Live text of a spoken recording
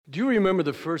Do you remember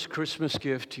the first Christmas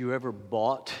gift you ever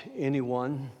bought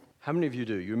anyone? How many of you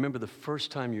do? You remember the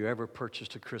first time you ever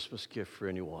purchased a Christmas gift for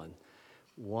anyone?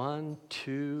 1,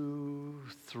 2,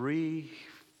 3,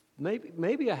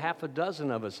 maybe a half a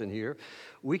dozen of us in here.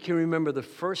 We can remember the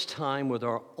first time with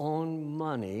our own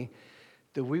money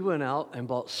that we went out and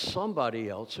bought somebody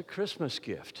else a Christmas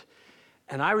gift.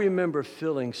 And I remember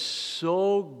feeling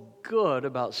so good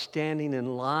about standing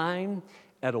in line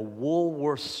at a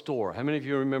Woolworths store. How many of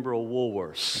you remember a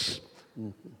Woolworths?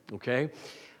 Okay.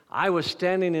 I was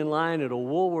standing in line at a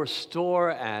Woolworths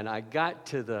store, and I got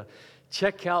to the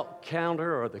checkout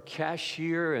counter or the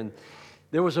cashier, and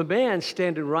there was a man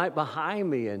standing right behind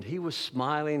me, and he was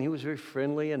smiling. He was very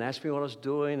friendly and asked me what I was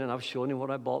doing, and I was showing him what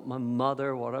I bought my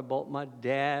mother, what I bought my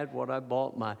dad, what I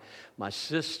bought my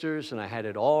sisters, and I had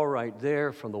it all right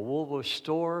there from the Woolworths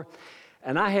store.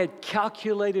 And I had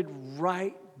calculated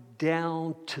right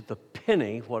down to the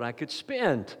penny what I could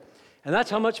spend. And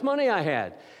that's how much money I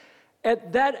had.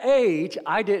 At that age,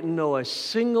 I didn't know a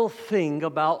single thing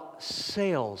about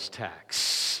sales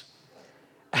tax.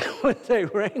 And when they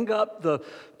rang up the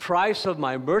price of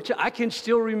my merchandise, I can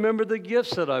still remember the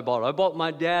gifts that I bought. I bought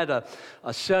my dad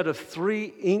a set of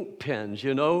 3 ink pens,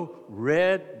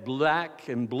 red, black,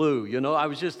 and blue.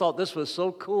 I just thought this was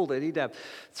so cool that he'd have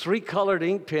 3 colored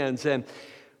ink pens. And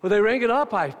when they rang it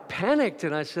up, I panicked,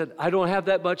 and I said, I don't have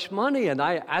that much money. And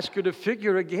I asked her to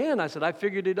figure again. I said, I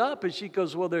figured it up. And she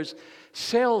goes, well, there's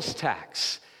sales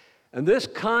tax. And this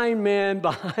kind man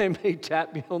behind me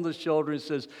tapped me on the shoulder and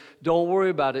says, don't worry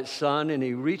about it, son. And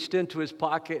he reached into his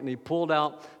pocket, and he pulled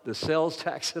out the sales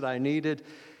tax that I needed.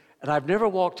 And I've never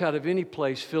walked out of any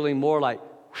place feeling more like,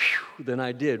 whew, than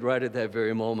I did right at that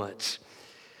very moment.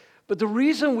 But the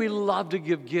reason we love to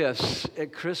give gifts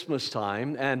at Christmas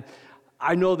time, and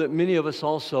I know that many of us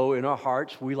also, in our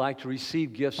hearts, we like to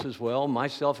receive gifts as well,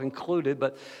 myself included.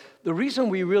 But the reason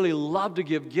we really love to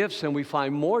give gifts and we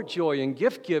find more joy in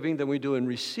gift giving than we do in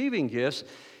receiving gifts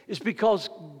is because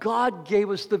God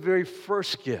gave us the very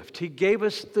first gift. He gave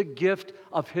us the gift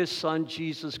of His Son,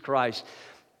 Jesus Christ.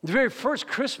 The very first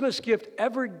Christmas gift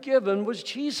ever given was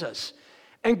Jesus.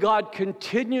 And God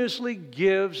continuously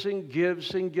gives and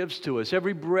gives and gives to us.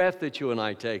 Every breath that you and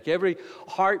I take, every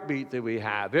heartbeat that we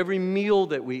have, every meal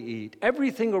that we eat,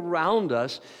 everything around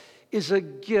us is a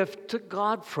gift to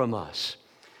God from us.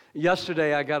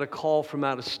 Yesterday, I got a call from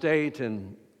out of state,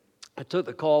 and I took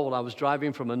the call while I was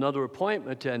driving from another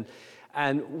appointment,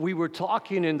 and we were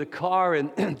talking in the car,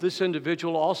 and this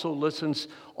individual also listens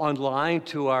online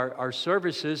to our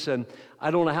services, and I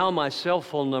don't know how my cell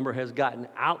phone number has gotten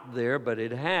out there, but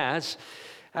it has,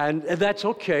 and that's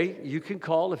okay. You can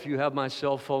call if you have my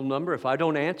cell phone number. If I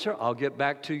don't answer, I'll get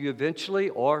back to you eventually,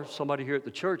 or somebody here at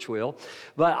the church will.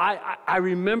 But I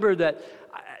remember that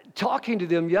talking to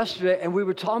them yesterday, and we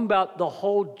were talking about the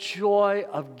whole joy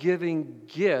of giving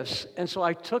gifts, and so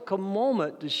I took a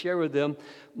moment to share with them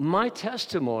my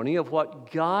testimony of what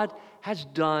God has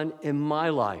done in my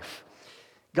life.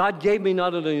 God gave me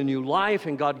not only a new life,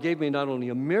 and God gave me not only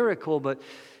a miracle, but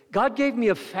God gave me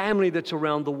a family that's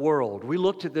around the world. We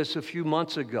looked at this a few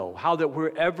months ago, how that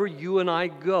wherever you and I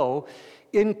go,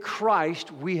 in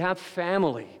Christ, we have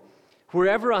family.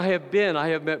 Wherever I have been, I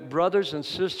have met brothers and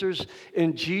sisters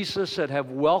in Jesus that have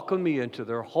welcomed me into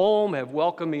their home, have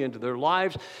welcomed me into their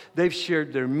lives. They've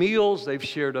shared their meals. They've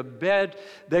shared a bed.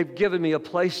 They've given me a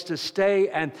place to stay.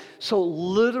 And so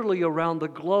literally around the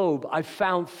globe, I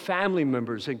found family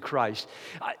members in Christ.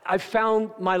 I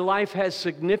found my life has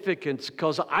significance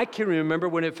because I can remember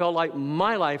when it felt like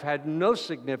my life had no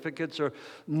significance or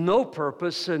no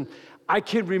purpose. And I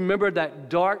can remember that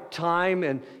dark time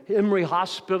in Emory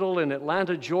Hospital in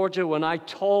Atlanta, Georgia, when I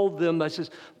told them, I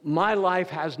says, my life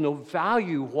has no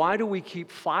value. Why do we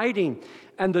keep fighting?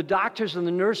 And the doctors and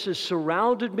the nurses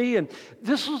surrounded me. And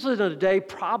this was in a day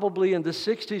probably in the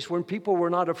 60s when people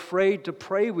were not afraid to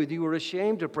pray with you or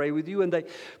ashamed to pray with you. And they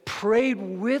prayed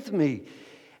with me.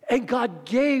 And God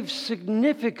gave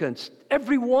significance.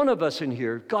 Every one of us in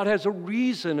here, God has a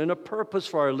reason and a purpose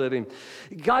for our living.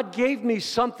 God gave me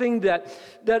something that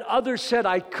others said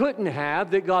I couldn't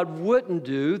have, that God wouldn't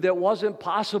do, that wasn't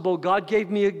possible. God gave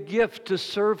me a gift to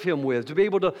serve Him with, to be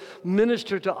able to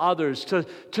minister to others,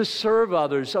 to serve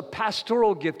others, a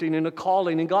pastoral gifting and a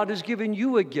calling. And God has given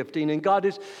you a gifting, and God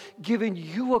has given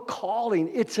you a calling.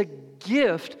 It's a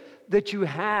gift that you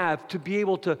have to be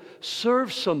able to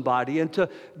serve somebody and to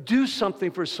do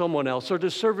something for someone else, or to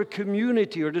serve a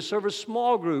community, or to serve a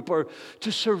small group, or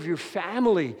to serve your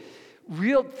family.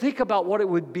 Think about what it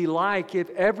would be like if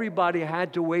everybody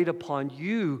had to wait upon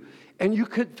you and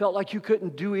felt like you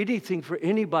couldn't do anything for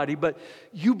anybody, but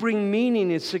you bring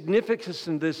meaning and significance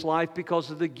in this life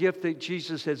because of the gift that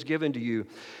Jesus has given to you.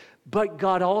 But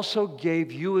God also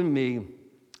gave you and me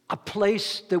a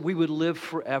place that we would live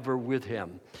forever with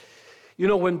him. You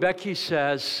know, when Becky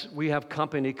says, we have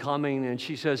company coming, and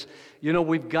she says, you know,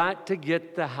 we've got to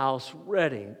get the house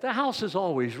ready. The house is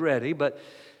always ready, but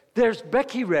there's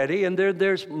Becky ready, and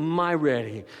there's my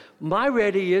ready. My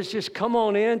ready is just come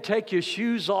on in, take your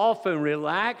shoes off, and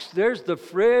relax. There's the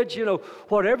fridge, you know,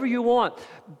 whatever you want.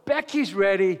 Becky's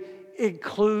ready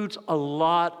includes a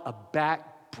lot of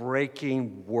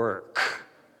back-breaking work.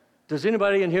 Does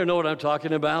anybody in here know what I'm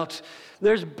talking about?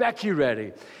 There's Becky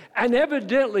ready. And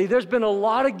evidently, there's been a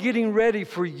lot of getting ready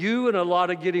for you and a lot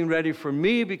of getting ready for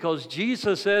me, because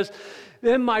Jesus says,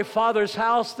 in my Father's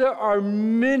house, there are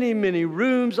many, many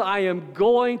rooms. I am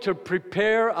going to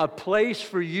prepare a place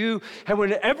for you. And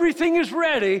when everything is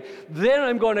ready, then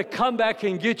I'm going to come back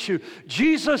and get you.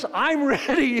 Jesus, I'm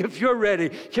ready if you're ready.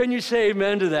 Can you say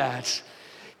amen to that?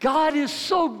 God is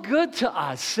so good to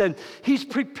us, and he's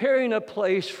preparing a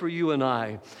place for you and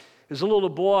I. As a little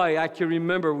boy, I can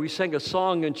remember we sang a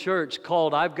song in church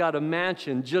called I've Got a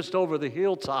Mansion Just Over the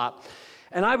Hilltop.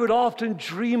 And I would often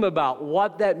dream about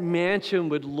what that mansion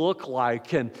would look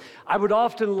like. And I would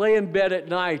often lay in bed at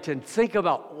night and think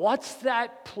about what's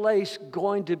that place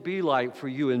going to be like for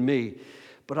you and me.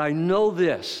 But I know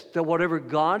this, that whatever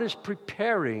God is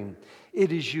preparing,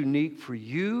 it is unique for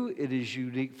you, it is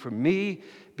unique for me,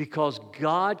 because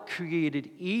God created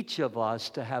each of us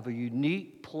to have a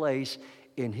unique place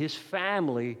in his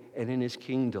family and in his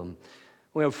kingdom.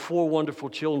 We have 4 wonderful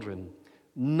children.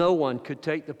 No one could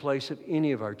take the place of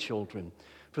any of our children.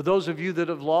 For those of you that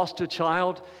have lost a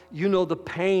child, you know the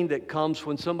pain that comes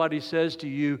when somebody says to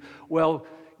you, well,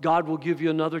 God will give you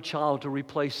another child to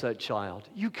replace that child.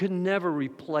 You can never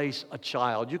replace a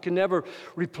child. You can never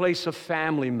replace a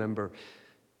family member.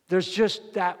 There's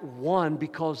just that one,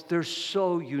 because they're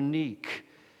so unique.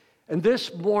 And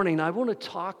this morning, I want to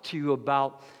talk to you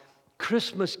about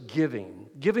Christmas giving,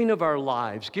 giving of our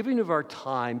lives, giving of our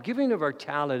time, giving of our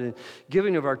talent, and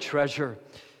giving of our treasure.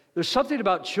 There's something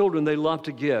about children they love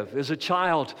to give. As a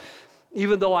child,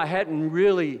 even though I hadn't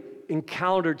really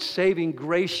encountered saving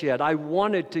grace yet, I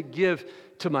wanted to give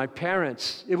to my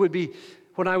parents. It would be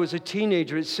when I was a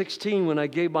teenager at 16 when I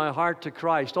gave my heart to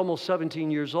Christ, almost 17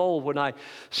 years old when I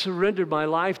surrendered my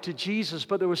life to Jesus.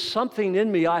 But there was something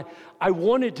in me. I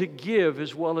wanted to give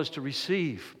as well as to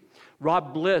receive.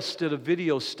 Rob Bliss did a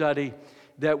video study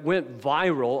that went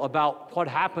viral about what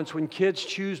happens when kids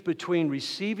choose between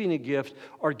receiving a gift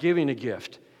or giving a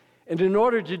gift. And in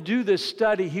order to do this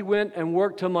study, he went and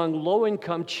worked among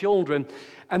low-income children,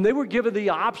 and they were given the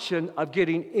option of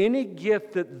getting any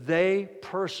gift that they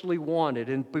personally wanted.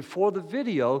 And before the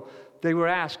video, they were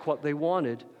asked what they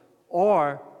wanted,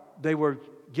 or they were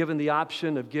given the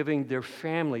option of giving their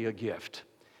family a gift.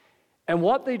 And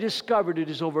what they discovered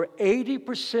is over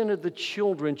 80% of the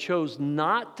children chose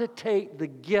not to take the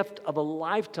gift of a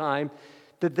lifetime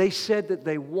that they said that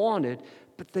they wanted,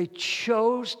 but they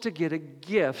chose to get a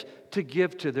gift to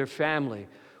give to their family.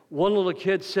 One little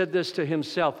kid said this to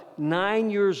himself, 9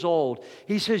 years old.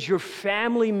 He says, your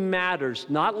family matters,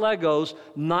 not Legos,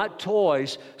 not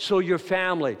toys, so your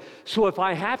family. So if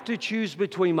I have to choose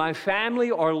between my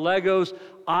family or Legos,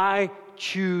 I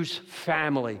choose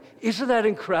family. Isn't that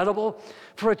incredible?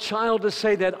 For a child to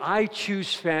say that I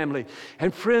choose family.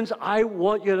 And friends, I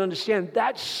want you to understand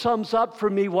that sums up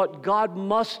for me what God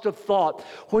must have thought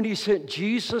when he sent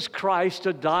Jesus Christ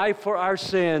to die for our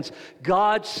sins.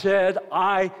 God said,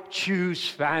 I choose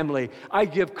family. I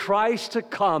give Christ to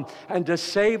come and to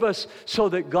save us so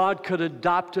that God could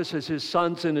adopt us as his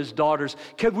sons and his daughters.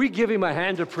 Can we give him a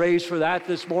hand of praise for that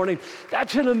this morning?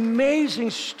 That's an amazing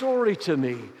story to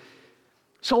me.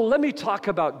 So let me talk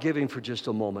about giving for just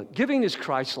a moment. Giving is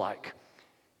Christ-like.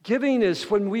 Giving is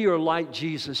when we are like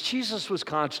Jesus. Jesus was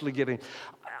constantly giving.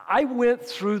 I went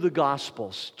through the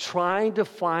Gospels trying to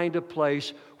find a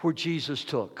place where Jesus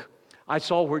took. I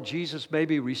saw where Jesus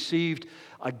maybe received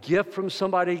a gift from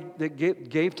somebody that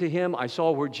gave to him. I saw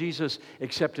where Jesus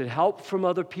accepted help from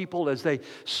other people as they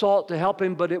sought to help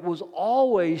him, but it was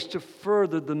always to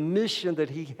further the mission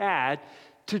that he had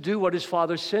to do what his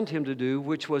Father sent him to do,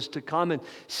 which was to come and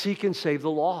seek and save the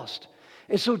lost.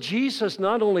 And so Jesus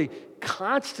not only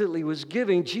constantly was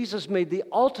giving, Jesus made the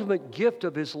ultimate gift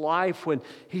of his life when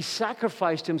he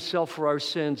sacrificed himself for our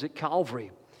sins at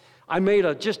Calvary. I made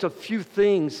just a few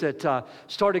things that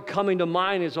started coming to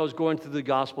mind as I was going through the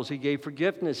Gospels. He gave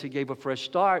forgiveness. He gave a fresh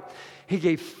start. He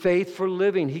gave faith for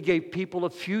living. He gave people a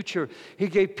future. He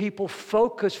gave people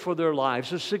focus for their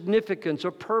lives, or significance,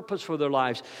 or purpose for their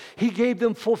lives. He gave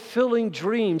them fulfilling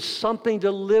dreams, something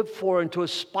to live for and to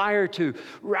aspire to,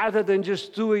 rather than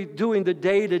just doing the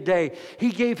day-to-day. He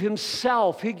gave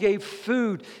himself. He gave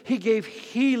food. He gave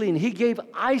healing. He gave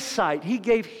eyesight. He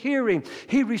gave hearing.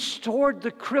 He restored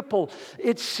the cripple.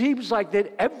 It seems like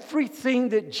that everything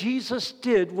that Jesus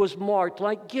did was marked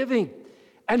like giving.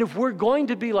 And if we're going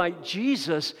to be like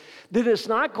Jesus, then it's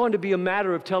not going to be a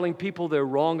matter of telling people they're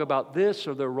wrong about this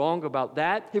or they're wrong about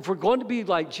that. If we're going to be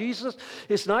like Jesus,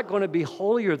 it's not going to be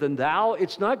holier than thou.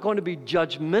 It's not going to be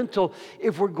judgmental.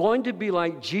 If we're going to be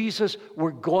like Jesus,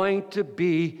 we're going to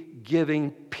be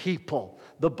giving people.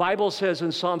 The Bible says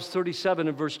in Psalms 37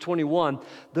 and verse 21,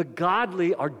 the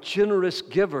godly are generous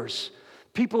givers.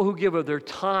 People who give of their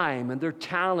time and their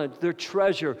talent, their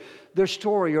treasure, their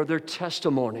story, or their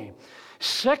testimony.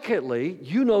 Secondly,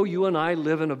 you and I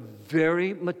live in a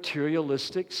very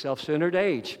materialistic, self-centered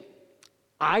age.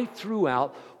 I threw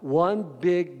out one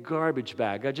big garbage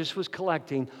bag. I just was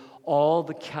collecting all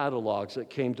the catalogs that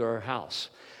came to our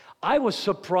house. I was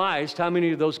surprised how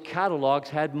many of those catalogs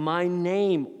had my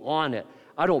name on it.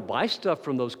 I don't buy stuff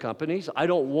from those companies. I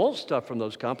don't want stuff from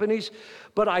those companies.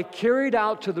 But I carried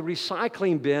out to the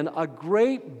recycling bin a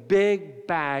great big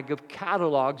bag of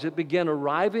catalogs that began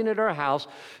arriving at our house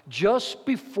just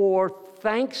before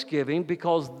Thanksgiving,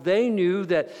 because they knew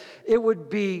that it would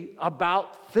be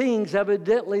about things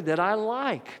evidently that I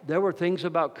like. There were things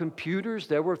about computers.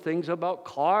 There were things about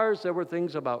cars. There were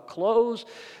things about clothes.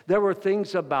 There were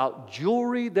things about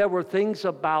jewelry. There were things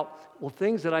about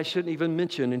things that I shouldn't even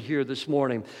mention in here this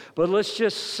morning. But let's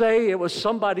just say it was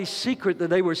somebody's secret that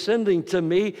they were sending to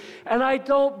me, and I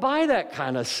don't buy that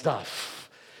kind of stuff.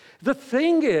 The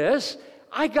thing is,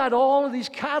 I got all of these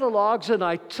catalogs, and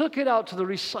I took it out to the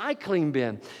recycling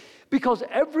bin, because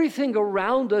everything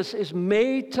around us is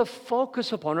made to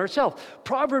focus upon ourselves.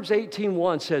 Proverbs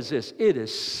 18:1 says this, "It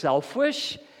is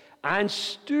selfish and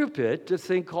stupid to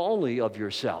think only of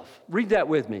yourself." Read that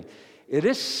with me. It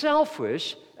is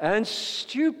selfish and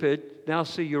stupid. Now,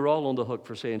 see, you're all on the hook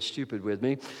for saying stupid with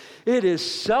me. It is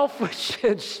selfish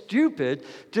and stupid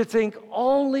to think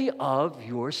only of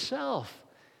yourself.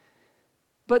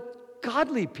 But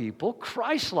godly people,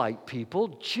 Christ-like people,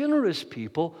 generous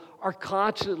people are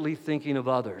constantly thinking of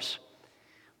others.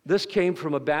 This came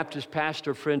from a Baptist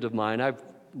pastor friend of mine. I'm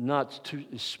not too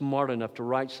smart enough to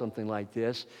write something like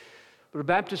this. But a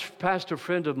Baptist pastor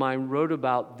friend of mine wrote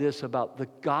about this, about the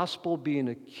gospel being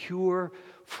a cure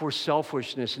for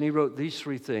selfishness. And he wrote these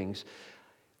three things.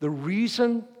 The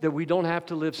reason that we don't have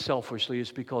to live selfishly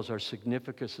is because our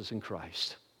significance is in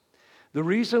Christ. The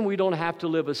reason we don't have to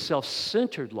live a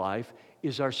self-centered life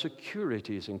is our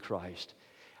security is in Christ.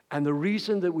 And the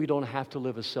reason that we don't have to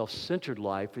live a self-centered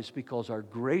life is because our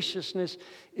graciousness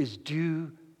is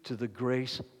due to the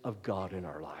grace of God in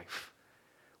our life.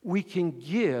 We can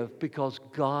give because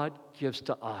God gives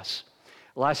to us.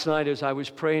 Last night as I was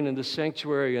praying in the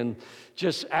sanctuary and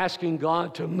just asking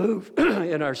God to move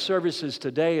in our services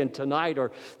today and tonight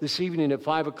or this evening at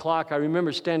 5 o'clock, I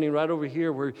remember standing right over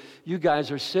here where you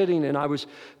guys are sitting, and I was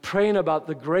praying about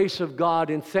the grace of God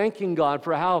and thanking God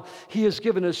for how He has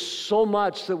given us so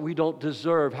much that we don't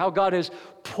deserve, how God has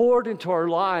poured into our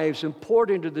lives and poured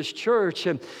into this church.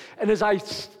 And as I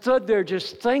stood there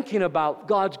just thinking about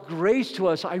God's grace to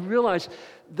us, I realized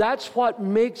that's what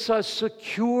makes us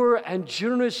secure and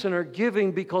generous in our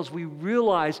giving, because we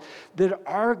realize that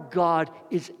our God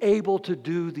is able to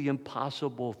do the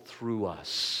impossible through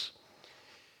us.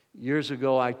 Years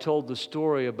ago, I told the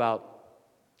story about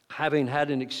having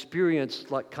had an experience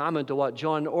like common to what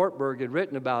John Ortberg had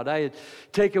written about. I had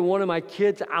taken one of my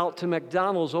kids out to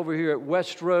McDonald's over here at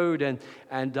West Road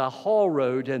and Hall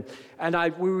Road, and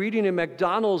we were eating at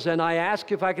McDonald's, and I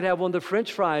asked if I could have one of the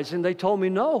French fries, and they told me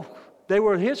no. They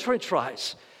were his French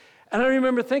fries. And I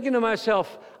remember thinking to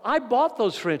myself, I bought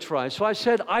those French fries. So I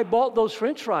said, I bought those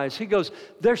French fries. He goes,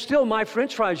 they're still my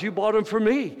French fries. You bought them for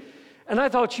me. And I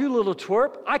thought, you little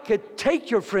twerp, I could take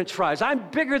your French fries. I'm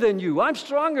bigger than you. I'm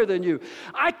stronger than you.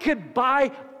 I could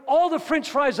buy all the French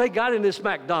fries they got in this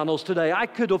McDonald's today. I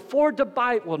could afford to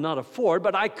buy, well, not afford,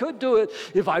 but I could do it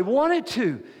if I wanted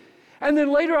to. And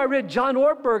then later I read John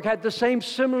Ortberg had the same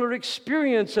similar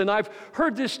experience, and I've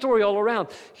heard this story all around.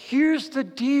 Here's the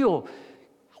deal.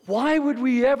 Why would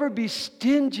we ever be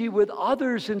stingy with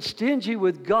others and stingy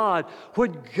with God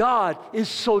when God is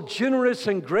so generous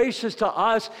and gracious to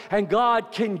us, and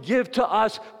God can give to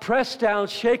us pressed down,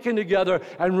 shaken together,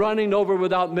 and running over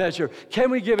without measure? Can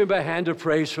we give Him a hand of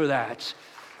praise for that?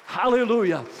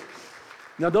 Hallelujah.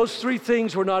 Now, those three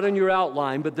things were not in your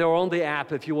outline, but they're on the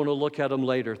app if you want to look at them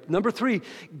later. Number three,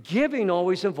 giving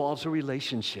always involves a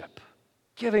relationship.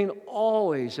 Giving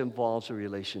always involves a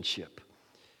relationship.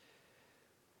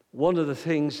 One of the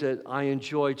things that I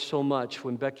enjoyed so much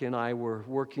when Becky and I were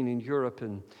working in Europe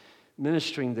and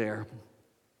ministering there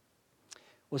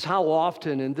was how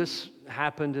often, and this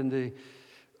happened in the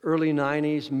early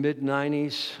 90s,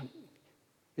 mid-90s,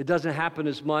 it doesn't happen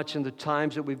as much in the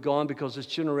times that we've gone because this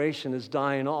generation is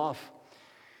dying off.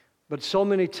 But so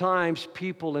many times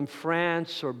people in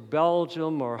France or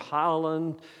Belgium or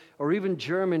Holland or even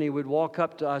Germany would walk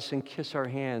up to us and kiss our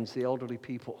hands, the elderly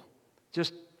people.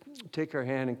 Just take our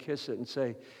hand and kiss it and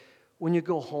say, when you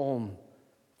go home,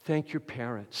 thank your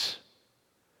parents.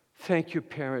 Thank your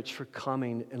parents for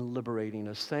coming and liberating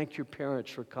us. Thank your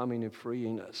parents for coming and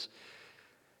freeing us.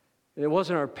 And it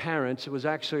wasn't our parents, it was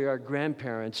actually our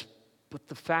grandparents. But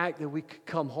the fact that we could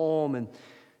come home and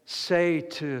say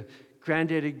to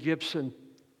Granddaddy Gibson,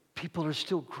 people are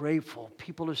still grateful.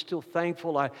 People are still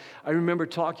thankful. I remember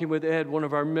talking with Ed, one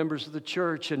of our members of the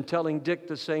church, and telling Dick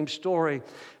the same story,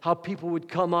 how people would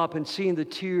come up and seeing the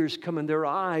tears come in their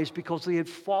eyes because they had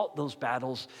fought those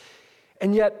battles.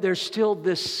 And yet there's still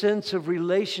this sense of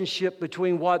relationship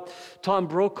between what Tom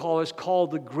Brokaw has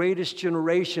called the greatest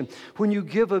generation. When you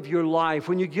give of your life,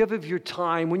 when you give of your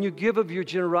time, when you give of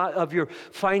your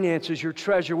finances, your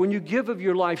treasure, when you give of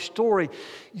your life story,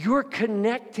 you're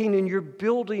connecting and you're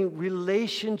building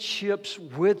relationships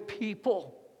with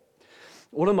people.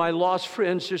 One of my lost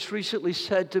friends just recently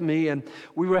said to me, and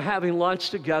we were having lunch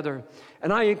together,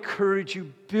 and I encourage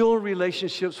you, build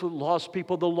relationships with lost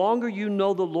people. The longer you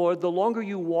know the Lord, the longer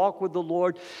you walk with the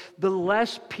Lord, the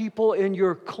less people in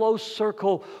your close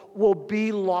circle will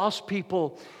be lost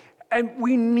people. And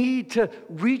we need to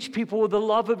reach people with the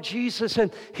love of Jesus.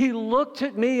 And he looked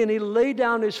at me and he laid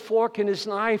down his fork and his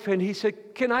knife and he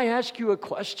said, "Can I ask you a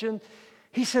question?"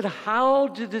 He said, "How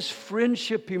did this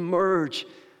friendship emerge?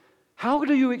 How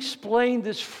do you explain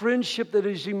this friendship that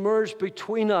has emerged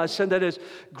between us and that has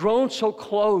grown so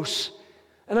close?"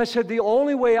 And I said, the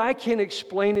only way I can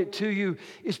explain it to you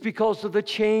is because of the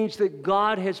change that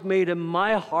God has made in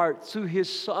my heart through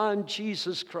His Son,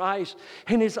 Jesus Christ.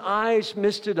 And His eyes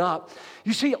misted up.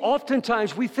 You see,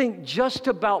 oftentimes we think just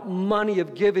about money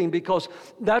of giving because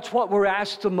that's what we're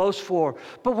asked the most for.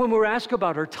 But when we're asked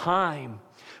about our time,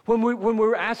 when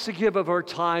we're asked to give of our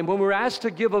time, when we're asked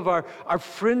to give of our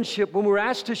friendship, when we're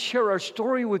asked to share our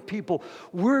story with people,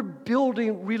 we're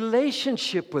building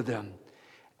relationship with them.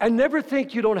 And never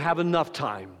think you don't have enough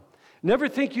time. Never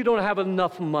think you don't have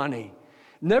enough money.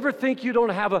 Never think you don't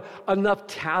have enough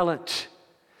talent.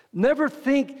 Never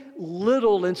think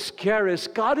little and scarce.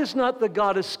 God is not the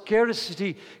God of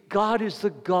scarcity. God is the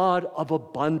God of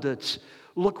abundance.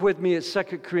 Look with me at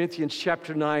 2 Corinthians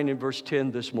chapter 9 and verse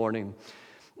 10 this morning.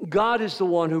 God is the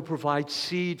one who provides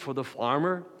seed for the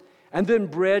farmer and then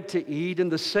bread to eat. In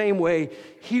the same way,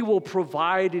 He will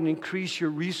provide and increase your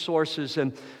resources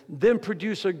and then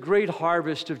produce a great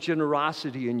harvest of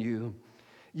generosity in you.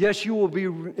 Yes, you will be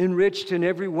enriched in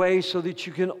every way so that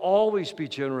you can always be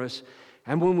generous.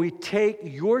 And when we take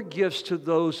your gifts to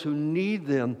those who need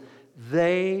them,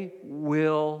 they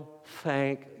will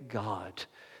thank God.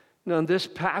 Now, in this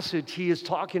passage, he is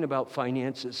talking about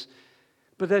finances.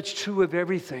 But that's true of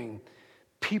everything.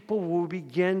 People will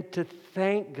begin to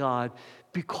thank God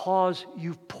because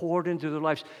you've poured into their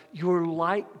lives. You're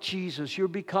like Jesus. You're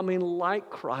becoming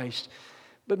like Christ.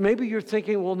 But maybe you're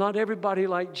thinking, well, not everybody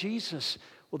like Jesus.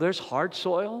 Well, there's hard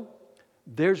soil.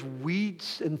 There's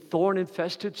weeds and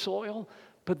thorn-infested soil.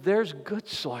 But there's good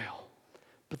soil.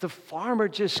 But the farmer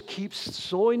just keeps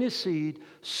sowing his seed,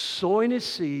 sowing his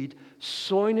seed,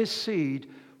 sowing his seed,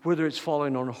 whether it's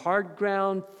falling on hard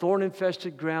ground,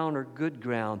 thorn-infested ground, or good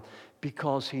ground,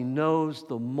 because he knows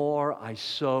the more I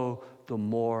sow, the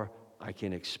more I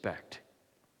can expect.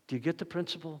 Do you get the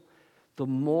principle? The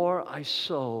more I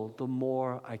sow, the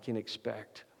more I can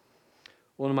expect.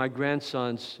 One of my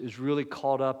grandsons is really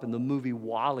caught up in the movie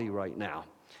WALL-E right now.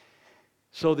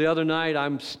 So the other night,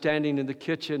 I'm standing in the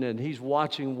kitchen, and he's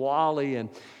watching WALL-E, and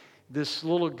this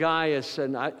little guy is,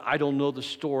 and I don't know the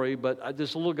story, but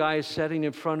this little guy is sitting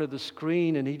in front of the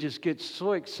screen, and he just gets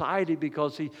so excited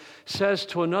because he says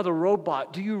to another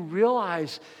robot, "Do you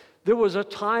realize there was a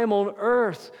time on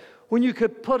earth when you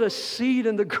could put a seed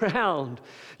in the ground,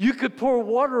 you could pour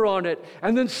water on it,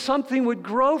 and then something would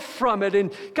grow from it,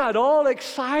 and got all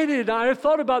excited. I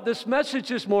thought about this message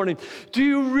this morning. Do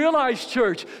you realize,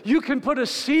 church, you can put a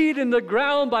seed in the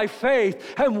ground by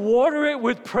faith and water it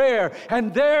with prayer,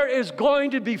 and there is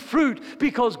going to be fruit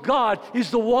because God is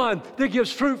the one that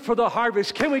gives fruit for the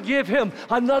harvest. Can we give Him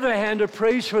another hand of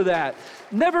praise for that?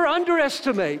 Never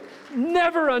underestimate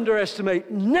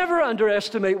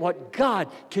what God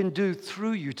can do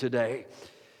through you today.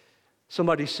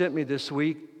 Somebody sent me this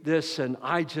week this, and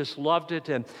I just loved it.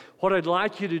 And what I'd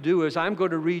like you to do is I'm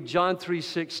going to read John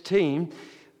 3:16,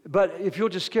 but if you'll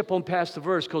just skip on past the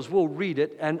verse because we'll read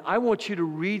it, and I want you to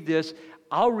read this.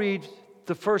 I'll read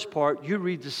the first part, you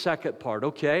read the second part,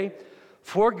 okay?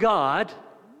 For God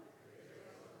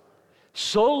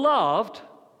so loved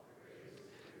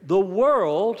the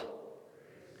world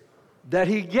that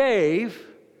He gave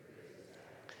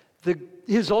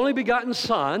His only begotten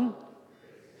Son,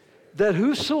 that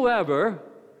whosoever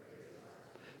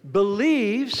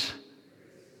believes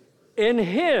in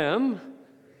Him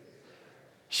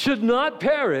should not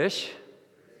perish,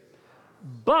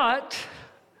 but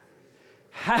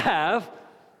have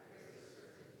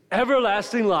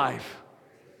everlasting life.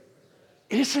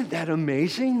 Isn't that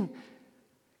amazing?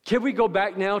 Can we go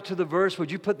back now to the verse?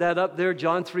 Would you put that up there,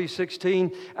 John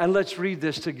 3:16? And let's read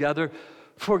this together.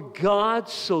 For God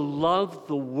so loved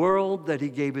the world that He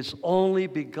gave His only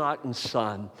begotten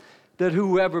Son, that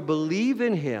whoever believes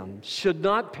in Him should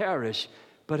not perish,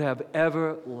 but have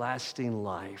everlasting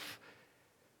life.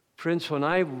 Friends, when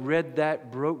I read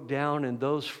that broke down in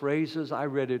those phrases, I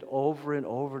read it over and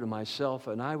over to myself,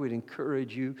 and I would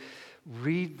encourage you,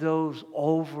 read those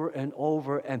over and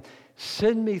over, and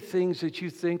send me things that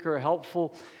you think are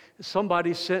helpful.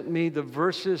 Somebody sent me the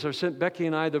verses, or sent Becky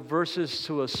and I the verses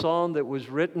to a song that was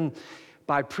written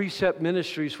by Precept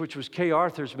Ministries, which was Kay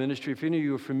Arthur's ministry, if any of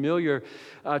you are familiar,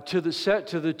 to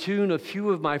the tune A Few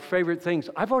of My Favorite Things.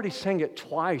 I've already sang it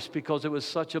twice because it was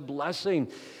such a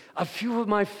blessing. A few of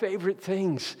my favorite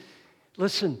things.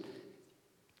 Listen,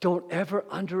 don't ever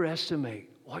underestimate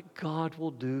what God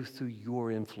will do through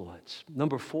your influence.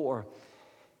 Number 4,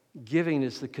 giving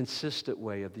is the consistent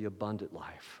way of the abundant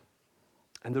life.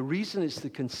 And the reason it's the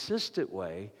consistent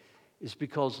way is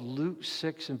because Luke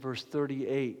 6 and verse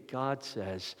 38, God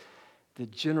says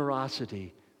that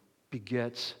generosity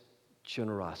begets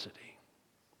generosity.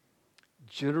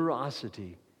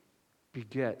 Generosity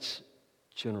begets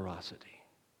generosity.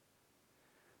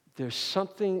 There's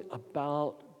something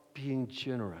about being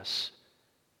generous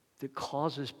that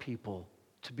causes people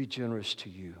to be generous to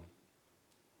you.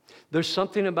 There's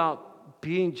something about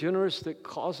being generous that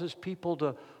causes people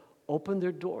to open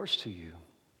their doors to you.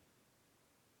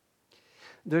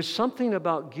 There's something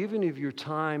about giving of your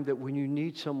time that when you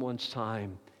need someone's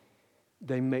time,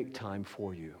 they make time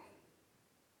for you.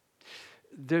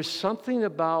 There's something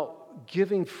about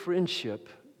giving friendship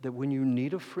that when you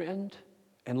need a friend,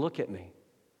 and look at me,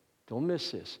 don't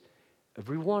miss this.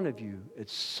 Every one of you, at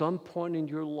some point in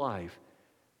your life,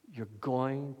 you're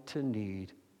going to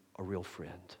need a real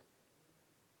friend.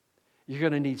 You're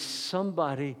going to need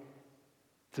somebody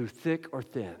through thick or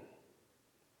thin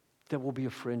that will be a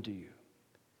friend to you.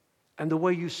 And the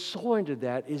way you sow into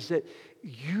that is that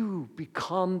you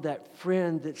become that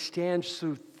friend that stands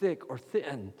through thick or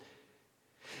thin.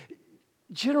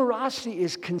 Generosity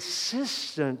is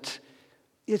consistent.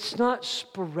 It's not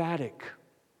sporadic.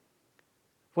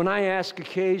 When I ask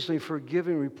occasionally for a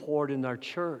giving report in our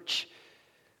church,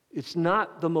 it's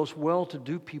not the most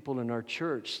well-to-do people in our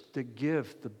church that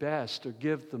give the best or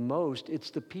give the most. It's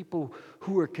the people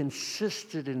who are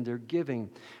consistent in their giving,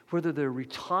 whether they're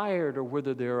retired or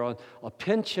whether they're on a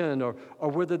pension or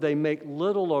whether they make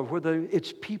little or whether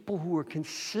it's people who are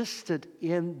consistent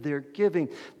in their giving.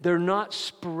 They're not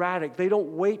sporadic. They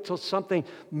don't wait till something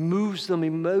moves them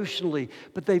emotionally,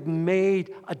 but they've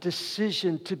made a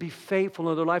decision to be faithful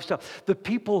in their lifestyle. The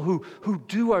people who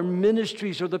do our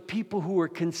ministries are the people who are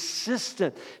consistent.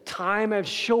 Time and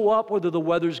show up whether the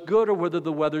weather's good or whether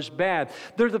the weather's bad.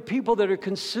 They're the people that are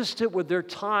consistent with their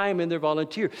time and their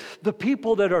volunteer. The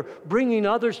people that are bringing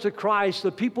others to Christ,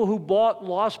 the people who brought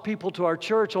lost people to our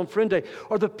church on Friend Day,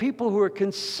 are the people who are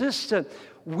consistent.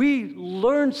 We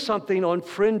learned something on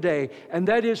Friend Day, and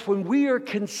that is when we are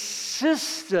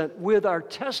consistent with our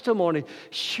testimony,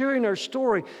 sharing our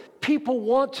story, people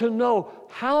want to know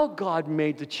how God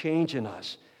made the change in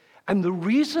us. And the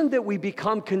reason that we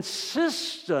become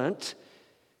consistent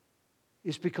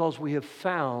is because we have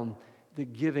found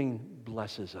that giving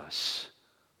blesses us.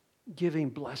 Giving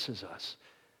blesses us.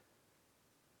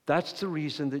 That's the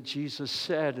reason that Jesus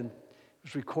said, and it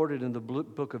was recorded in the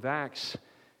book of Acts,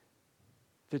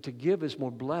 that to give is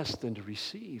more blessed than to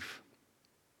receive.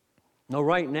 Now,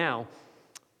 right now,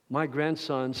 my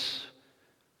grandsons,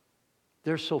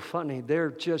 they're so funny.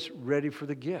 They're just ready for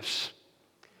the gifts.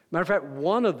 Matter of fact,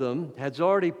 one of them has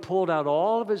already pulled out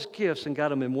all of his gifts and got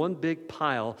them in one big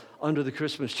pile under the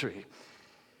Christmas tree.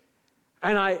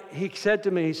 And he said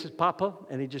to me, he says, Papa,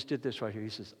 and he just did this right here. He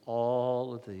says,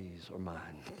 all of these are mine.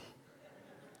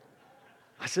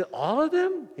 I said, all of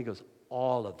them? He goes,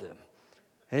 all of them.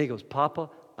 And he goes, Papa,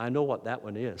 I know what that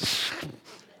one is.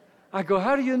 I go,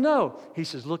 how do you know? He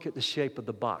says, look at the shape of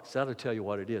the box. That'll tell you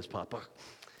what it is, Papa.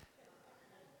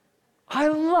 I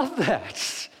love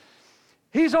that.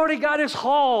 He's already got his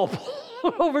haul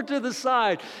over to the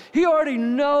side. He already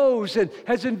knows and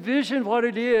has envisioned what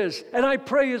it is. And I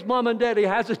pray his mom and daddy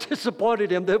hasn't disappointed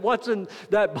him, that what's in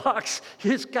that box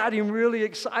has got him really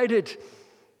excited.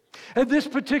 And this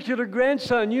particular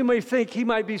grandson, you may think he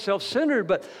might be self-centered,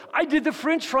 but I did the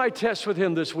French fry test with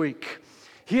him this week.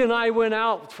 He and I went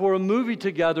out for a movie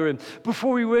together, and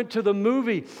before we went to the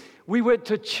movie, we went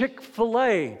to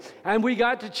Chick-fil-A, and we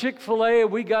got to Chick-fil-A,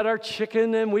 and we got our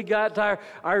chicken, and we got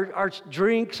our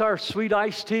drinks, our sweet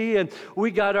iced tea, and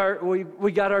we got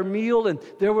our meal, and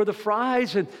there were the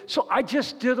fries. And so I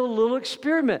just did a little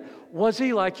experiment. Was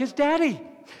he like his daddy?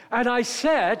 And I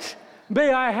said,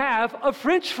 may I have a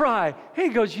French fry? He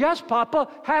goes, yes, Papa,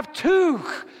 have two.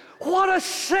 What a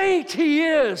saint he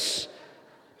is.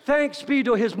 Thanks be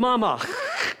to his mama.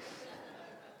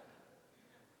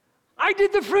 I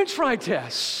did the French fry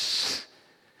test.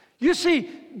 You see,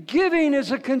 giving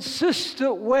is a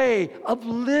consistent way of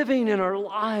living in our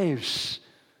lives.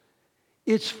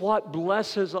 It's what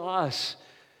blesses us.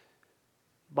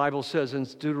 The Bible says in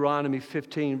Deuteronomy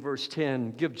 15, verse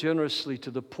 10, give generously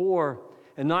to the poor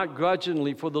and not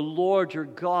grudgingly, for the Lord your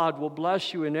God will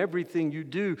bless you in everything you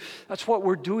do. That's what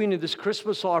we're doing in this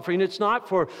Christmas offering. It's not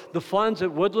for the funds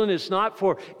at Woodland. It's not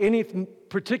for any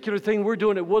particular thing we're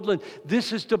doing at Woodland.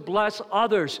 This is to bless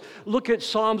others. Look at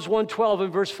Psalms 112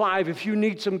 and verse 5. If you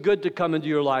need some good to come into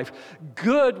your life,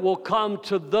 good will come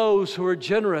to those who are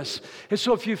generous. And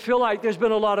so if you feel like there's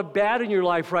been a lot of bad in your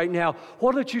life right now,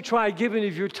 why don't you try giving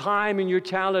of your time and your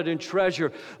talent and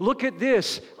treasure? Look at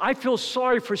this. I feel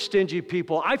sorry for stingy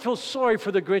people. I feel sorry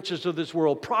for the Grinches of this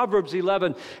world. Proverbs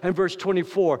 11 and verse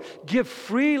 24. Give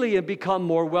freely and become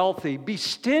more wealthy. Be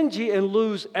stingy and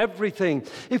lose everything.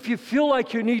 If you feel like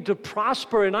you need to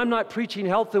prosper, and I'm not preaching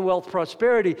health and wealth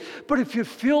prosperity, but if you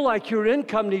feel like your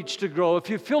income needs to grow, if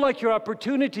you feel like your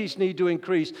opportunities need to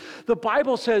increase, the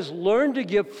Bible says learn to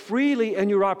give freely and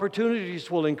your opportunities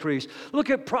will increase.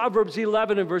 Look at Proverbs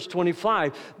 11 and verse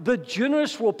 25. The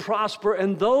generous will prosper,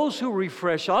 and those who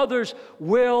refresh others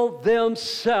will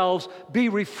themselves be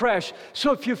refreshed.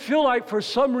 So if you feel like for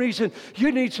some reason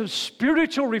you need some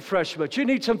spiritual refreshment, you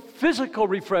need some physical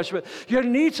refreshment, you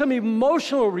need some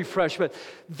emotional refreshment,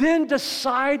 then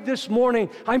decide this morning,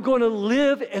 I'm going to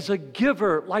live as a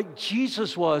giver like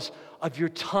Jesus was of your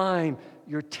time,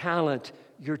 your talent,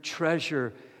 your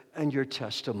treasure, and your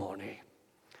testimony.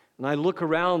 And I look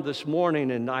around this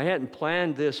morning, and I hadn't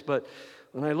planned this, but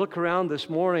when I look around this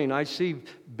morning, I see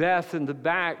Beth in the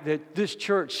back, that this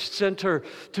church sent her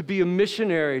to be a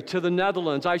missionary to the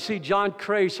Netherlands. I see John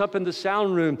Crace up in the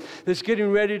sound room that's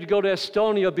getting ready to go to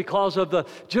Estonia because of the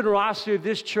generosity of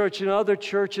this church and other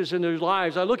churches in their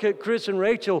lives. I look at Chris and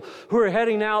Rachel, who are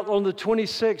heading out on the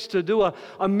 26th to do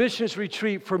a missions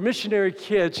retreat for missionary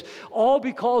kids, all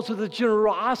because of the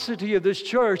generosity of this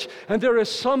church. And there are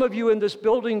some of you in this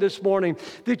building this morning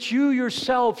that you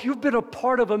yourself, you've been a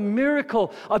part of a miracle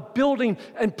of building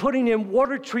and putting in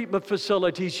water treatment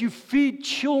facilities. You feed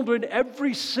children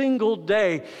every single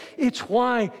day. It's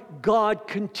why God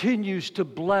continues to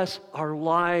bless our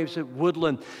lives at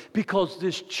Woodland, because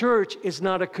this church is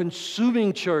not a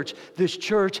consuming church. This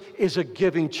church is a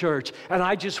giving church. And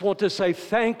I just want to say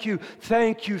thank you,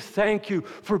 thank you, thank you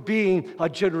for being a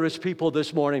generous people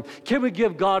this morning. Can we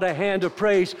give God a hand of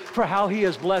praise for how He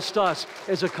has blessed us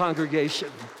as a congregation?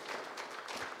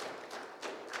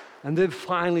 And then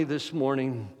finally this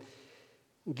morning,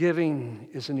 giving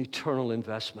is an eternal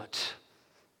investment.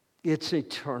 It's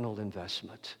eternal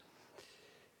investment.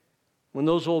 When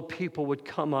those old people would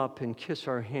come up and kiss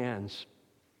our hands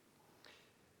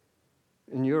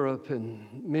in Europe, and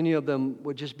many of them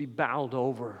would just be bowed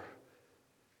over.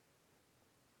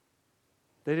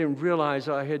 They didn't realize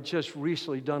I had just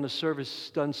recently done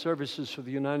services for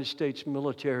the United States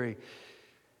military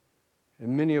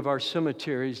in many of our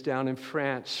cemeteries down in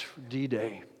France for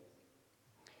D-Day.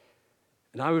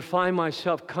 And I would find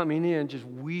myself coming in just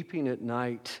weeping at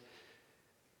night,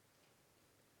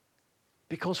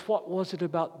 because what was it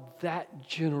about that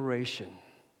generation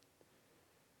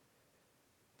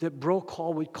that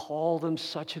Brokaw would call them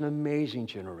such an amazing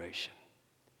generation.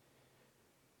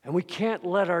 And we can't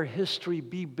let our history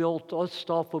be built just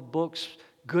off of books,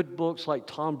 good books like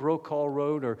Tom Brokaw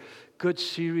wrote, or good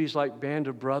series like Band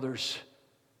of Brothers.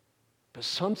 But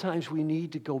sometimes we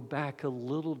need to go back a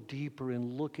little deeper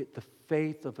and look at the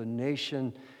faith of a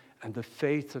nation and the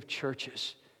faith of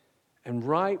churches. And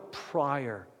right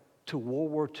prior to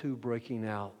World War II breaking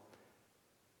out,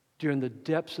 during the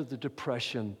depths of the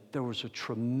Depression, there was a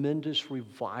tremendous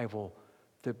revival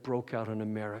that broke out in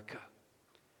America.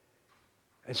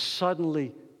 And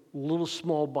suddenly, little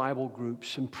small Bible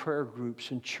groups and prayer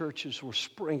groups and churches were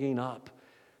springing up.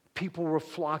 People were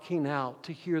flocking out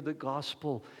to hear the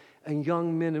gospel, and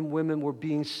young men and women were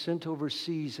being sent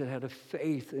overseas that had a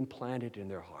faith implanted in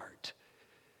their heart.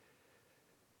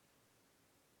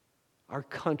 Our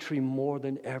country, more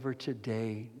than ever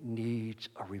today, needs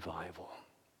a revival.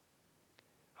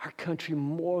 Our country,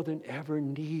 more than ever,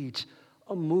 needs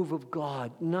a move of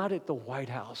God, not at the White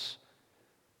House,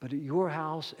 but at your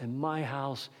house and my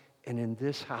house and in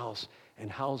this house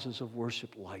and houses of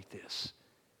worship like this.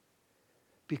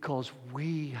 Because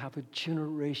we have a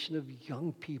generation of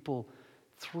young people,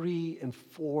 3 and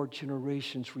 4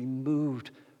 generations removed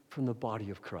from the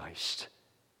body of Christ.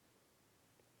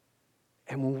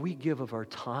 And when we give of our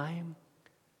time,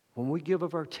 when we give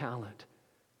of our talent,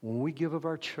 when we give of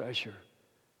our treasure,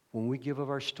 when we give of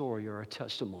our story or our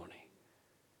testimony,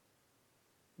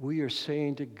 we are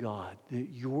saying to God that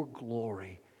your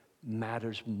glory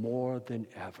matters more than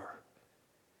ever.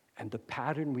 And the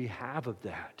pattern we have of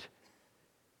that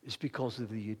is because of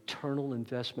the eternal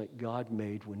investment God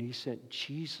made when he sent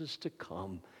Jesus to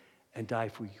come and die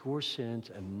for your sins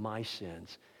and my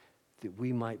sins, that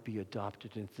we might be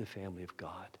adopted into the family of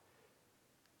God.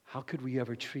 How could we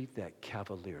ever treat that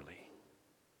cavalierly?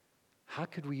 How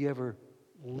could we ever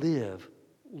live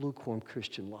lukewarm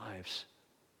Christian lives?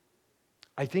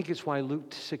 I think it's why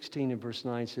Luke 16 and verse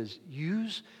 9 says,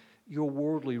 use your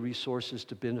worldly resources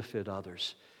to benefit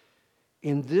others.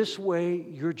 In this way,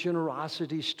 your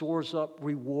generosity stores up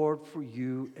reward for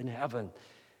you in heaven.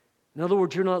 In other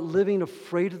words, you're not living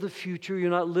afraid of the future. You're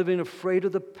not living afraid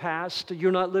of the past.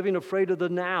 You're not living afraid of the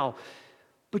now.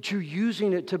 But you're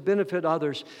using it to benefit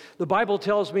others. The Bible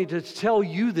tells me to tell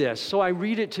you this, so I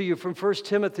read it to you from 1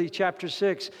 Timothy chapter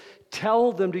 6.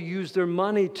 Tell them to use their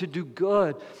money to do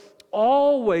good,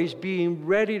 always being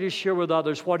ready to share with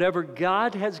others whatever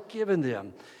God has given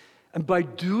them. And by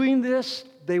doing this,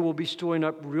 they will be storing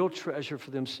up real treasure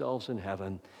for themselves in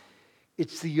heaven.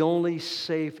 It's the only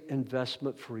safe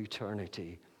investment for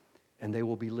eternity. And they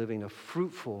will be living a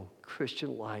fruitful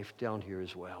Christian life down here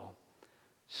as well.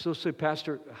 So say,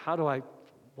 Pastor,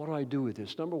 what do I do with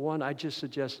this? Number one, I just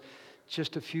suggest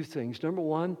just a few things. Number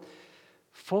one,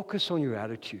 focus on your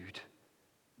attitude,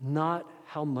 not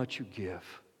how much you give.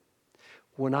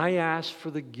 When I ask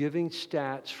for the giving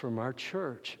stats from our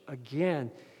church,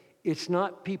 again, it's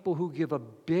not people who give a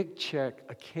big check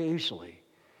occasionally.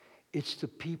 It's the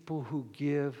people who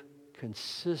give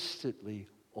consistently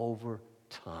over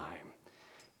time.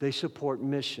 They support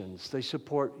missions. They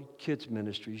support kids'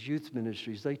 ministries, youth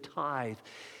ministries. They tithe.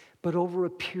 But over a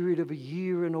period of a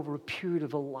year and over a period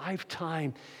of a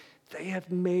lifetime, they have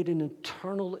made an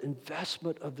eternal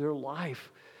investment of their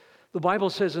life. The Bible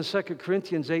says in 2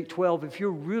 Corinthians 8:12, if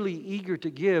you're really eager to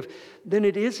give, then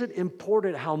it isn't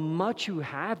important how much you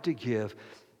have to give.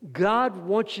 God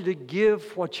wants you to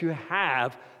give what you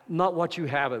have, not what you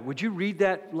haven't. Would you read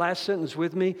that last sentence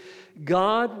with me?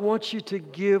 God wants you to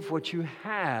give what you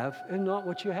have and not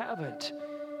what you haven't.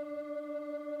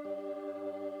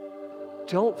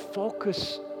 Don't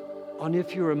focus on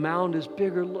if your amount is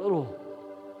big or little.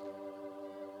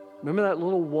 Remember that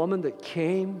little woman that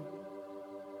came?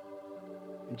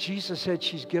 And Jesus said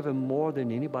she's given more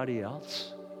than anybody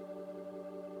else.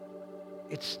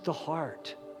 It's the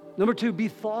heart. Number two, be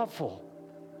thoughtful.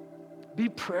 Be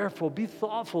prayerful. Be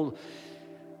thoughtful.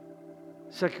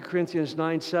 2 Corinthians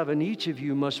 9:7, each of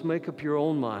you must make up your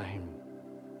own mind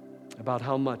about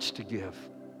how much to give.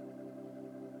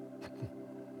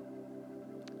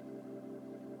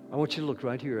 I want you to look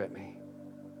right here at me.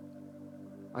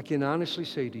 I can honestly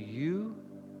say to you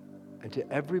and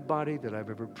to everybody that I've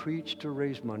ever preached or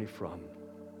raised money from,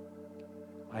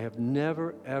 I have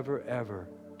never, ever, ever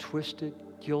twisted,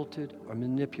 guilted, or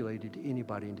manipulated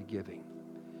anybody into giving.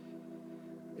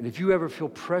 And if you ever feel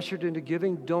pressured into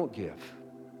giving, don't give.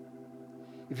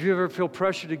 If you ever feel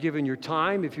pressured to give in your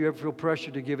time, if you ever feel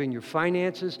pressured to give in your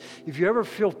finances, if you ever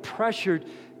feel pressured,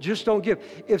 just don't give.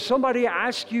 If somebody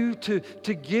asks you to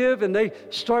give and they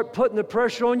start putting the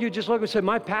pressure on you, just look and say,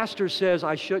 my pastor says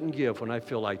I shouldn't give when I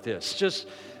feel like this. Just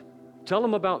Tell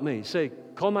them about me. Say,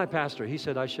 call my pastor. He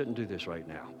said I shouldn't do this right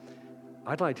now.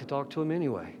 I'd like to talk to him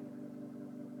anyway.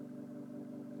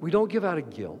 We don't give out of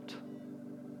guilt.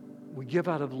 We give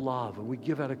out of love, and we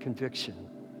give out of conviction.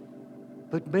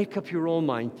 But make up your own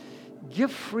mind.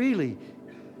 Give freely.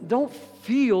 Don't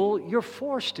feel you're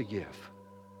forced to give.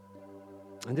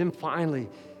 And then finally,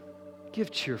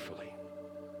 give cheerfully.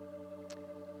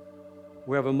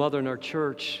 We have a mother in our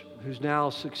church who's now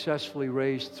successfully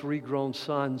raised 3 grown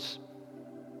sons.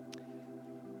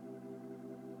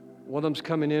 One of them's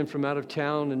coming in from out of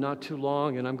town in not too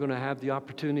long, and I'm going to have the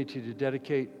opportunity to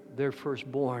dedicate their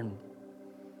firstborn.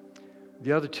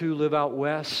 The other 2 live out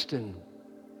west, and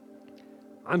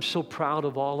I'm so proud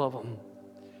of all of them.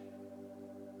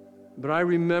 But I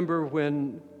remember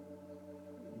when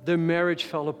their marriage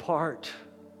fell apart.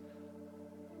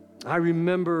 I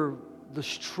remember the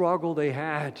struggle they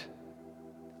had.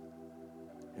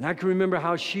 And I can remember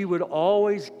how she would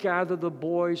always gather the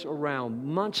boys around,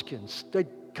 munchkins. They'd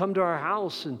come to our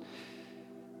house and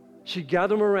she'd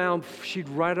gather them around. She'd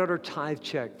write out her tithe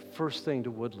check first thing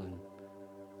to Woodland.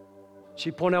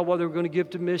 She'd point out what they were going to give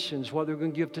to missions, what they were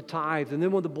going to give to tithe. And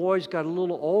then when the boys got a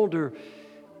little older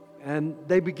and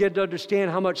they began to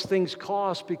understand how much things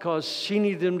cost, because she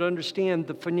needed them to understand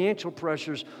the financial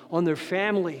pressures on their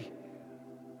family.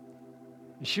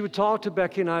 And she would talk to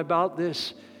Becky and I about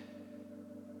this.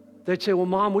 They'd say, well,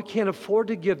 Mom, we can't afford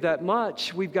to give that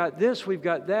much. We've got this, we've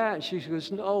got that. And she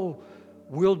goes, no,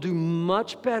 we'll do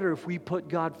much better if we put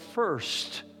God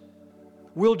first.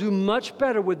 We'll do much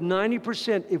better with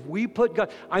 90% if we put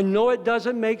God. I know it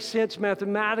doesn't make sense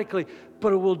mathematically,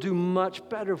 but it will do much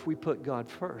better if we put God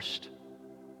first.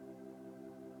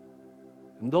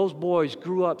 And those boys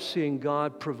grew up seeing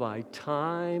God provide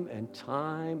time and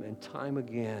time and time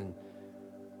again,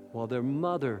 while their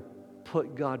mother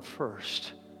put God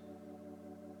first.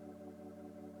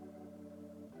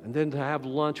 And then to have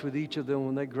lunch with each of them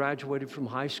when they graduated from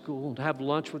high school, and to have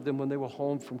lunch with them when they were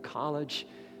home from college,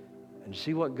 and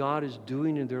see what God is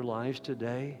doing in their lives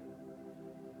today.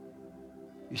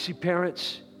 You see,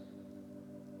 parents,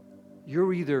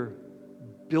 you're either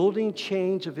building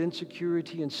chains of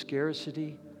insecurity and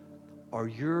scarcity, or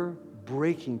you're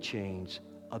breaking chains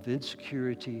of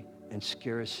insecurity and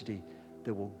scarcity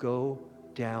that will go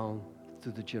down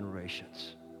through the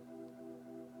generations.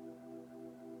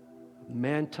 A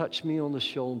man touched me on the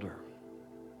shoulder.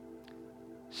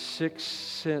 6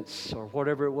 cents or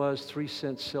whatever it was, 3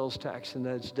 cents sales tax in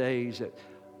those days that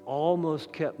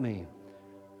almost kept me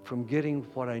from getting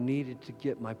what I needed to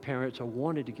get my parents, or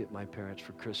wanted to get my parents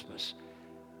for Christmas.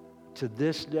 To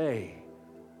this day,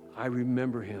 I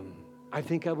remember him. I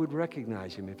think I would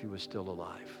recognize him if he was still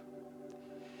alive.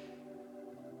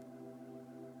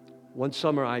 One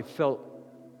summer I felt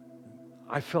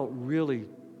really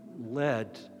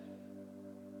led.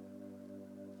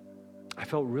 I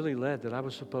felt really led that I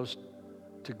was supposed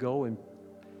to go and,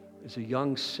 as a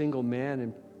young single man,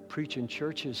 and preach in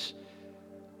churches.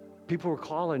 People were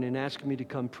calling and asking me to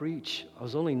come preach. I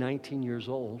was only 19 years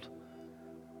old.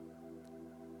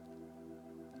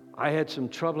 I had some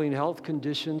troubling health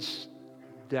conditions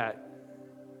that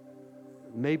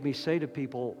made me say to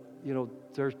people, you know,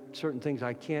 there are certain things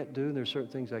I can't do and there are certain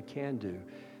things I can do.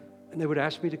 And they would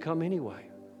ask me to come anyway.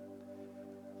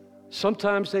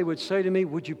 Sometimes they would say to me,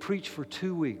 would you preach for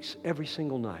 2 weeks every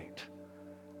single night?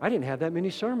 I didn't have that many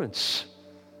sermons.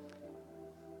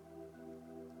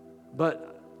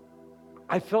 But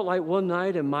I felt like one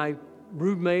night, and my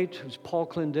roommate, who's Paul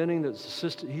Clanton,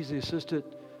 he's the assistant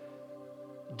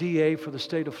DA for the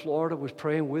state of Florida, was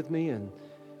praying with me, and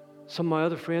some of my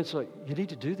other friends were like, you need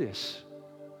to do this.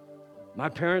 My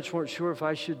parents weren't sure if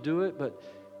I should do it, but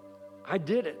I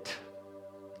did it.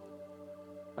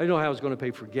 I didn't know how I was going to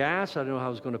pay for gas. I didn't know how I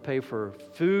was going to pay for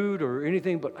food or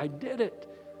anything, but I did it.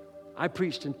 I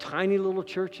preached in tiny little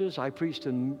churches. I preached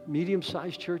in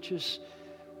medium-sized churches.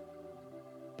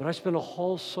 But I spent a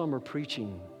whole summer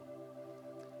preaching.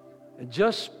 And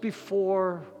just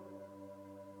before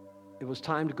it was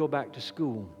time to go back to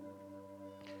school,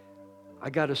 I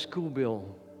got a school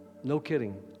bill. No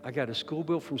kidding. I got a school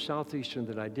bill from Southeastern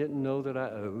that I didn't know that I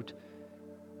owed.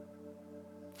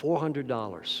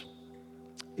 $400.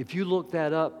 If you look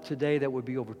that up today, that would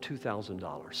be over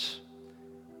 $2,000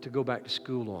 to go back to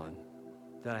school on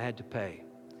that I had to pay.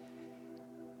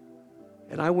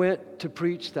 And I went to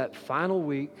preach that final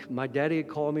week. My daddy had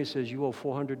called me and says, you owe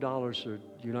 $400 or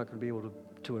you're not going to be able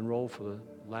to enroll for the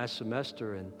last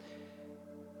semester.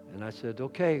 And I said,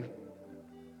 okay.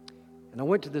 And I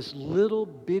went to this little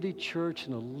bitty church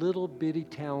in a little bitty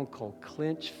town called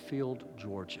Clinchfield,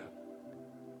 Georgia.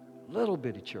 Little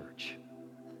bitty church.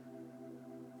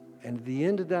 And at the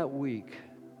end of that week,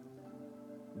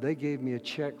 they gave me a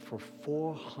check for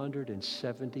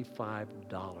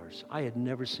 $475. I had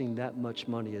never seen that much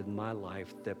money in my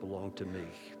life that belonged to me.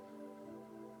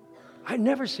 I'd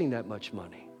never seen that much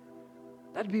money.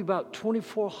 That'd be about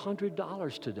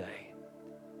 $2,400 today.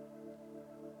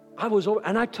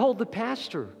 And I told the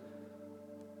pastor,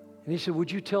 and he said,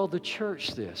 would you tell the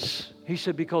church this? He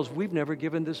said, because we've never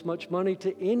given this much money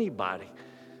to anybody.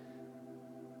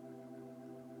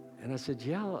 And I said,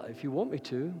 yeah, if you want me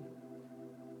to.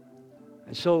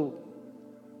 And so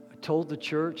I told the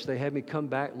church. They had me come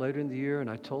back later in the year, and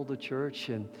I told the church,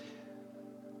 and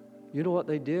you know what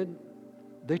they did?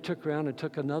 They took around and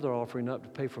took another offering up to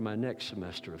pay for my next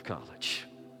semester of college.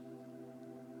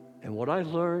 And what I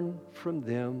learned from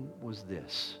them was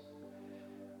this: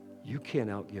 you can't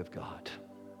outgive God.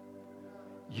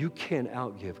 You can't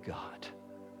outgive God.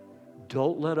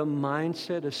 Don't let a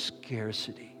mindset of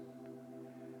scarcity,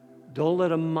 don't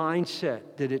let a mindset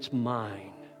that it's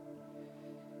mine.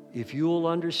 If you will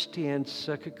understand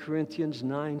 2 Corinthians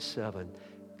 9:7,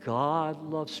 God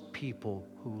loves people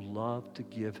who love to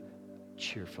give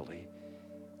cheerfully.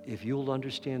 If you'll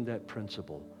understand that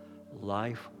principle,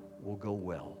 life will go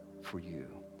well for you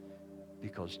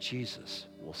because Jesus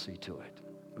will see to it.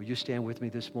 Will you stand with me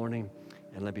this morning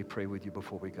and let me pray with you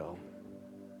before we go?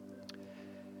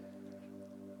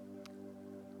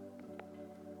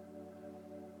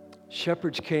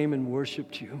 Shepherds came and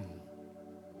worshiped you.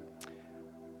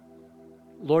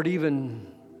 Lord, even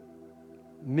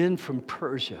men from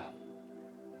Persia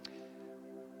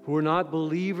who were not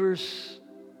believers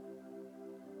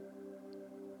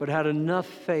but had enough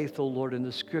faith, oh Lord, in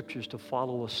the Scriptures to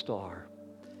follow a star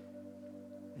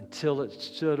until it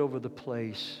stood over the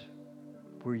place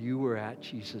where you were at,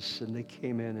 Jesus, and they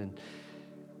came in and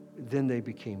then they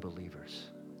became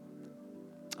believers.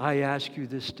 I ask you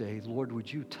this day, Lord,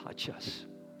 would you touch us?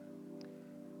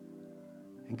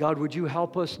 And God, would you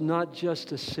help us not just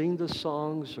to sing the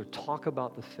songs or talk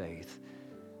about the faith,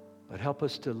 but help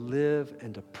us to live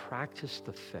and to practice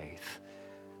the faith,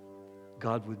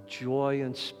 God, with joy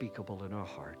unspeakable in our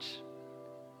hearts.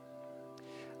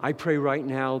 I pray right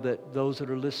now that those that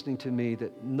are listening to me,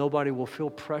 that nobody will feel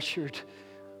pressured,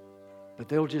 but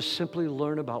they'll just simply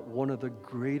learn about one of the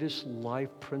greatest life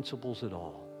principles at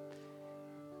all.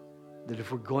 That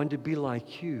if we're going to be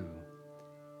like you,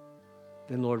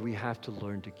 then, Lord, we have to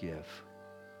learn to give.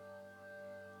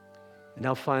 And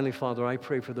now, finally, Father, I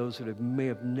pray for those that may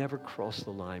have never crossed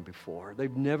the line before.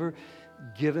 They've never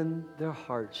given their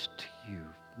hearts to you.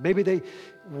 Maybe they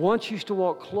once used to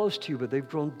walk close to you, but they've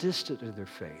grown distant in their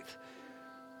faith.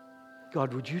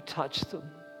 God, would you touch them?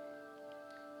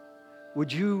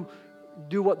 Would you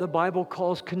do what the Bible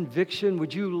calls conviction?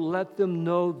 Would you let them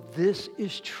know this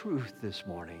is truth this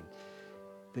morning?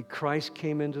 That Christ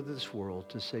came into this world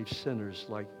to save sinners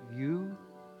like you,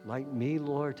 like me,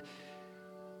 Lord.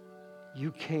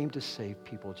 You came to save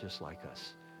people just like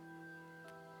us.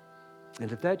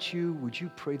 And if that's you, would you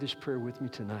pray this prayer with me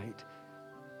tonight?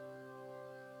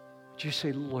 Would you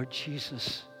say, Lord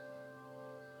Jesus,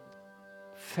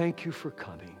 thank you for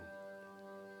coming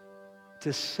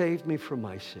to save me from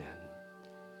my sin.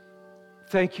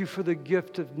 Thank you for the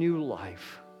gift of new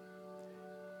life.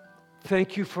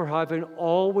 Thank you for having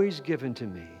always given to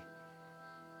me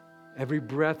every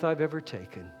breath I've ever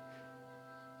taken,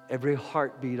 every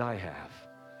heartbeat I have.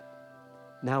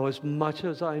 Now, as much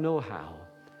as I know how,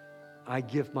 I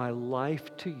give my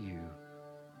life to you,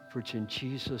 for it's in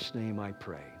Jesus' name I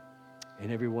pray.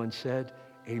 And everyone said,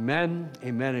 amen,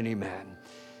 amen, and amen.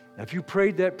 Now, if you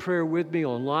prayed that prayer with me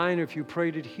online or if you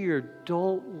prayed it here,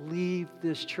 don't leave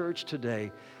this church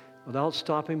today without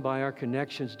stopping by our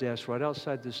connections desk right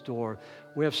outside this door.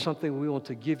 We have something we want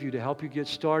to give you to help you get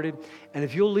started. And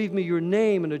if you'll leave me your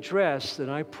name and address, then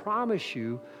I promise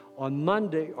you on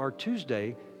Monday or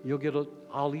Tuesday,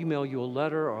 I'll email you a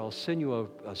letter or I'll send you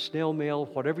a snail mail,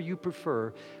 whatever you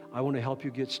prefer. I want to help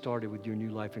you get started with your new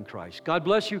life in Christ. God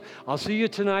bless you. I'll see you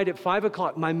tonight at 5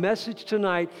 o'clock. My message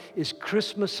tonight is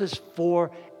Christmas is for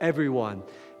everyone.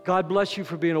 God bless you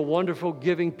for being a wonderful,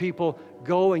 giving people.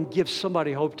 Go and give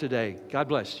somebody hope today. God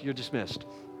bless. You're dismissed.